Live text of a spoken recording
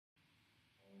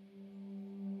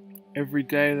every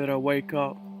day that I wake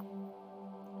up.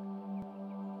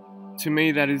 To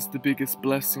me, that is the biggest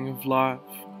blessing of life.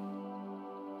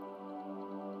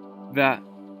 That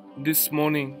this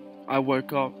morning I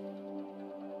woke up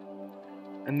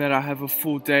and that I have a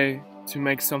full day to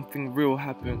make something real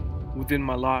happen within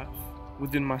my life,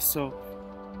 within myself.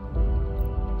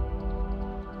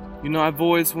 You know, I've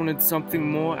always wanted something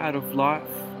more out of life.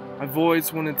 I've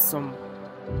always wanted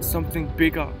something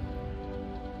bigger.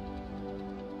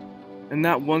 And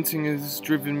that wanting has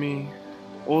driven me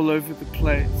all over the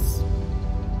place.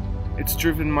 It's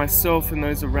driven myself and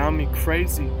those around me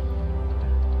crazy.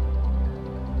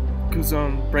 Because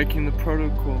I'm breaking the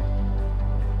protocol,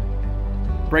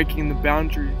 breaking the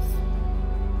boundaries.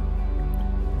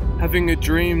 Having a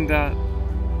dream that,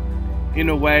 in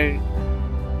a way,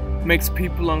 makes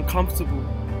people uncomfortable,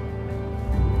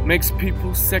 makes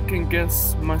people second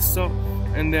guess myself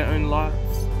and their own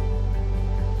lives.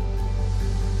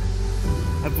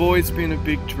 I've always been a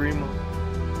big dreamer.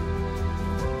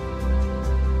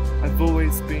 I've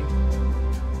always been.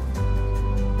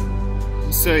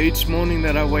 And so each morning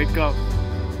that I wake up,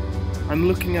 I'm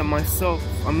looking at myself,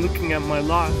 I'm looking at my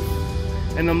life,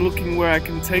 and I'm looking where I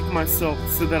can take myself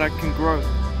so that I can grow,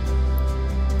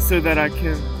 so that I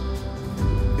can,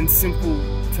 in simple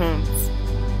terms,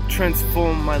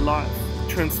 transform my life,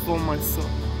 transform myself.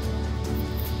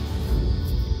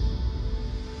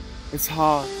 It's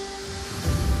hard.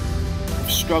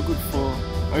 I've struggled for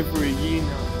over a year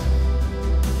now.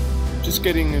 Just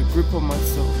getting a grip on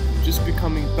myself, just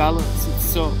becoming balance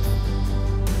itself.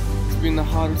 It's been the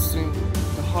hardest thing,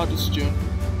 the hardest journey.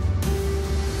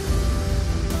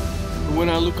 But when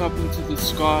I look up into the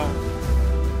sky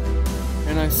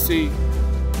and I see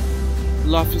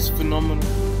life is phenomenal,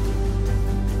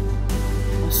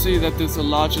 I see that there's a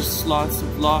larger slice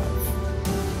of life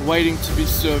waiting to be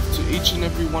served to each and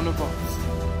every one of us.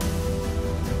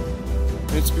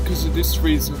 And it's because of this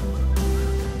reason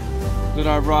that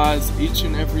I rise each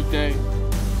and every day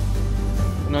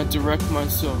and I direct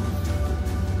myself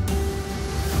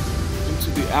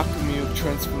into the alchemy of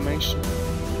transformation,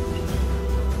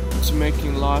 into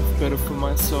making life better for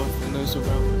myself and those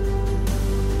around me.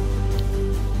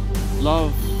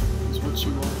 Love is what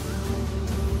you want,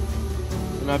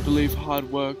 and I believe hard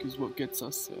work is what gets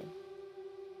us there.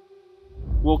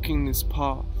 Walking this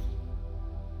path,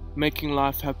 making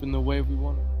life happen the way we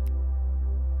want it.